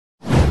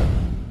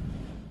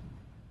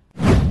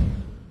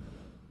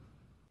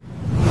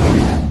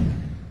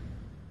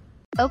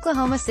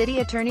Oklahoma City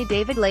attorney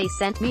David Lay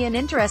sent me an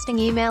interesting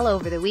email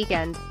over the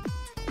weekend.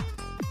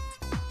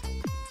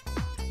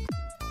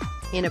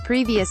 In a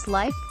previous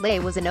life, Lay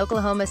was an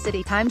Oklahoma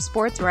City Times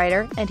sports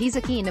writer, and he's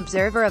a keen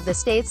observer of the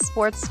state's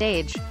sports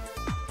stage.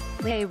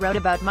 Lay wrote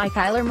about my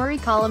Kyler Murray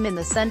column in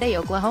the Sunday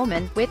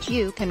Oklahoman, which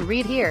you can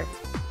read here.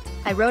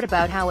 I wrote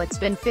about how it's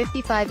been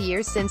 55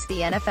 years since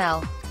the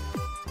NFL.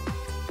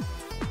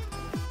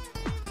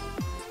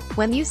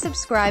 When you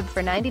subscribe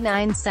for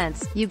 99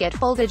 cents, you get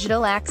full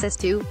digital access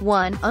to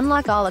 1.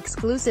 Unlock all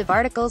exclusive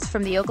articles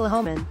from the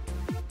Oklahoman.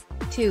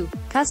 2.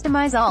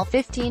 Customize all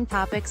 15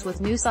 topics with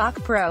NewsSock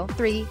Pro.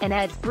 3. An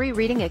ad-free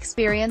reading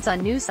experience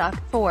on NewsSock.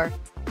 4.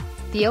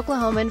 The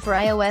Oklahoman for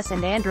iOS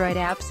and Android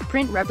apps,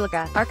 print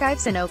replica,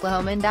 archives in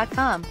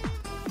Oklahoman.com.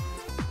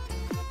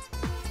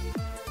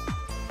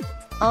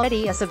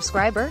 Already a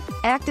subscriber?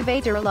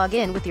 Activate or log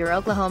in with your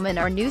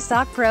Oklahoman or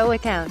NewsSock Pro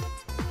account.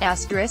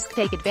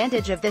 Take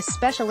advantage of this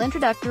special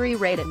introductory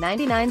rate at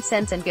 99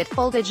 cents and get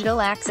full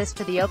digital access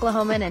to the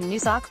Oklahoman and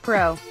NewsSock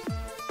Pro.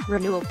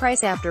 Renewal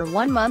price after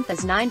 1 month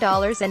is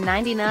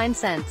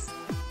 $9.99.